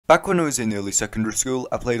Back when I was in early secondary school,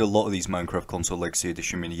 I played a lot of these Minecraft Console Legacy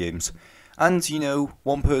Edition minigames. And, you know,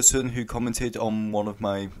 one person who commented on one of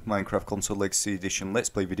my Minecraft Console Legacy Edition Let's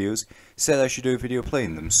Play videos said I should do a video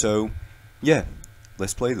playing them, so, yeah,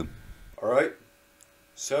 let's play them. Alright,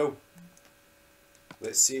 so,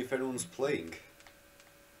 let's see if anyone's playing.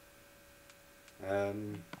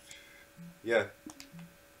 Yeah,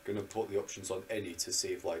 gonna put the options on any to see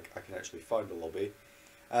if, like, I can actually find a lobby.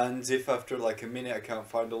 And if after like a minute I can't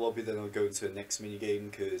find a lobby, then I'll go to the next minigame,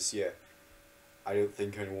 because, yeah, I don't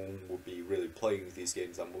think anyone would be really playing these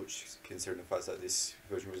games that much, considering the fact that this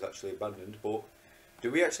version was actually abandoned. But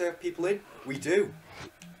do we actually have people in? We do!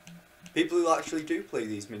 People who actually do play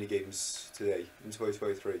these minigames today, in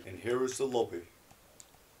 2023. And here is the lobby.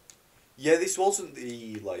 Yeah, this wasn't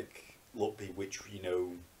the, like, lobby which, you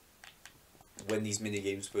know, when these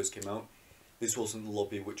minigames first came out, this wasn't the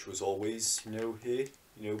lobby which was always, you know, here,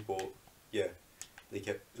 you know, but, yeah, they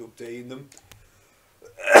kept updating them.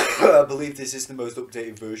 I believe this is the most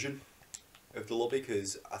updated version of the lobby,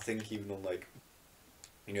 because I think even on, like,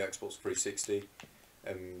 you know, Xbox 360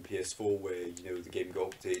 and PS4, where, you know, the game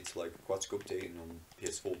got updated to, like, Aquatic Update, and on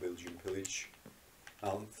PS4 Belgian Pillage, I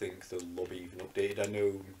don't think the lobby even updated. I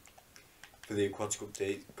know for the Aquatic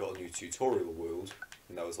Update got a new tutorial world,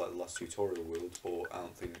 and that was like the last tutorial world, but I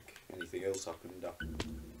don't think anything else happened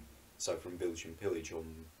aside from Belgian Pillage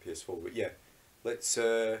on PS4. But yeah, let's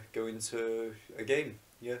go into a game.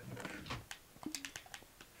 Yeah.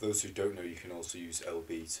 Those who don't know, you can also use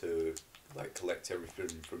LB to like collect everything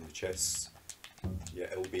from the chests. Yeah,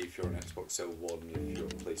 LB if you're on Xbox, L1 if you're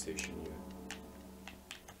on PlayStation.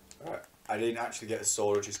 Yeah. Alright, I didn't actually get a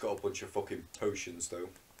sword, I just got a bunch of fucking potions though.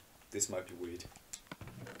 This might be weird.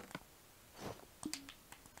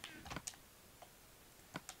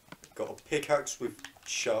 Got a pickaxe with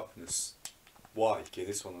sharpness. Why? Okay,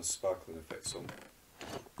 this one has sparkling effects on.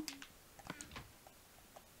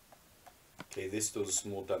 Okay, this does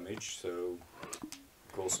more damage, so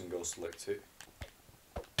of course I'm going to select it.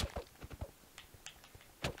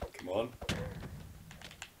 Come on.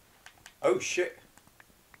 Oh shit!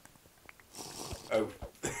 Oh.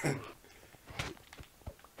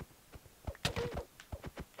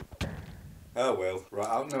 Oh well, right,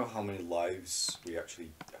 I don't know how many lives we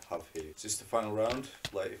actually have here. Is this the final round?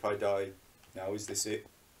 Like, if I die now, is this it?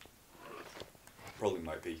 Probably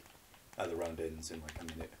might be. The round ends in like a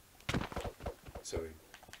minute. So,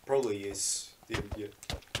 probably is the end, yeah.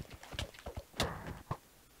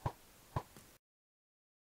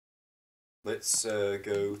 Let's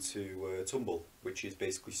go to Tumble, which is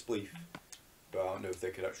basically Spleef. But I don't know if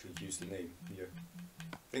they could actually use the name, yeah.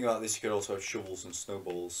 Thing about this, you could also have shovels and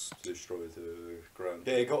snowballs to destroy the ground.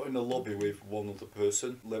 Okay, I got in a lobby with one other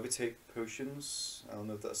person. Levitate potions. I don't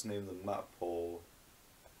know if that's the name of the map or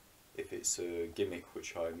if it's a gimmick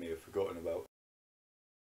which I may have forgotten about.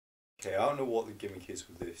 Okay, I don't know what the gimmick is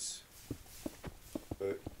with this,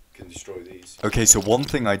 but can destroy these. Okay, so one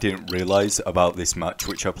thing I didn't realise about this match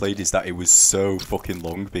which I played is that it was so fucking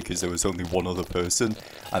long because there was only one other person,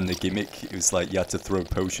 and the gimmick, it was like you had to throw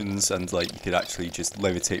potions and like you could actually just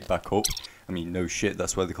levitate back up. I mean, no shit,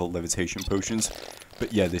 that's why they're called levitation potions.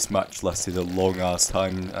 But yeah, this match lasted a long ass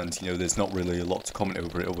time, and you know, there's not really a lot to comment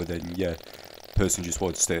over it other than, yeah, the person just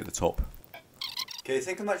wanted to stay at the top. Okay, I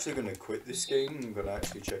think I'm actually going to quit this game. I'm going to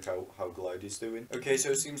actually check out how Glide is doing. Okay,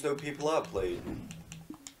 so it seems though people are playing.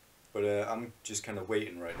 But I'm just kind of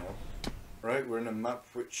waiting right now. Right, we're in a map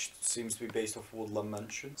which seems to be based off Woodland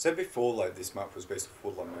Mansion. Said before, like, this map was based off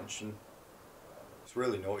Woodland Mansion. It's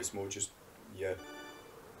really not, it's more just, yeah,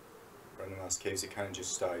 random ass caves. It kind of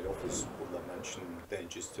just started off as Woodland Mansion, then it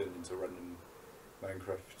just turned into random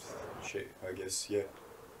Minecraft shit, I guess, yeah.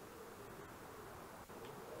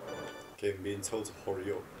 Okay, I'm being told to hurry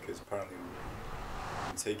up, because apparently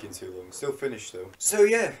I'm taking too long. Still finished though. So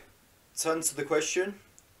yeah, to answer the question,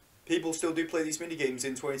 people still do play these minigames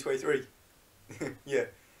in 2023. Yeah.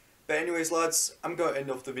 But anyways, lads, I'm going to end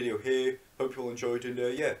off the video here. Hope you all enjoyed, and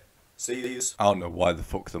yeah, see you. I don't know why the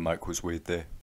fuck the mic was weird there.